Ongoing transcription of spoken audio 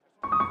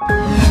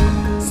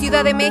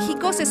Ciudad de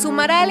México se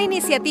sumará a la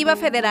iniciativa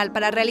federal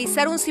para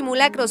realizar un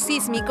simulacro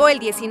sísmico el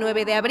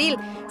 19 de abril.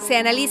 Se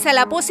analiza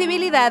la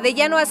posibilidad de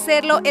ya no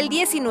hacerlo el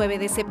 19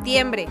 de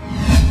septiembre.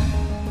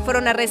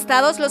 Fueron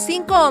arrestados los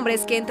 5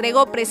 hombres que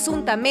entregó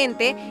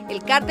presuntamente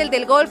el Cártel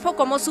del Golfo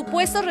como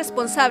supuestos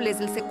responsables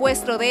del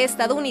secuestro de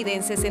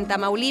estadounidenses en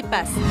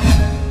Tamaulipas.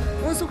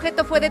 Un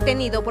sujeto fue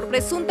detenido por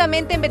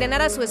presuntamente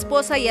envenenar a su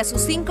esposa y a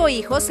sus 5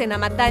 hijos en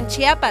Amatán,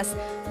 Chiapas.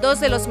 2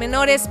 de los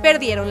menores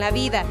perdieron la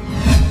vida.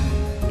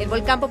 El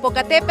volcán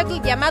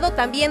Popocatépetl, llamado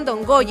también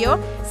Don Goyo,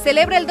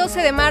 celebra el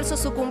 12 de marzo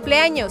su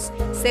cumpleaños.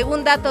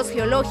 Según datos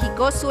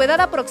geológicos, su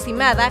edad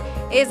aproximada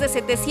es de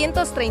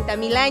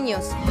 730,000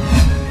 años.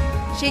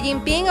 Xi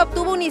Jinping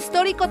obtuvo un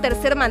histórico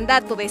tercer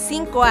mandato de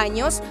 5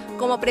 años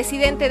como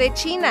presidente de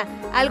China,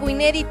 algo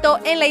inédito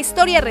en la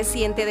historia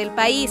reciente del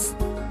país.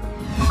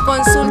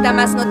 Consulta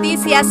más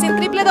noticias en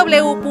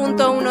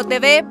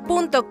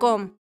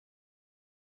www.unotv.com.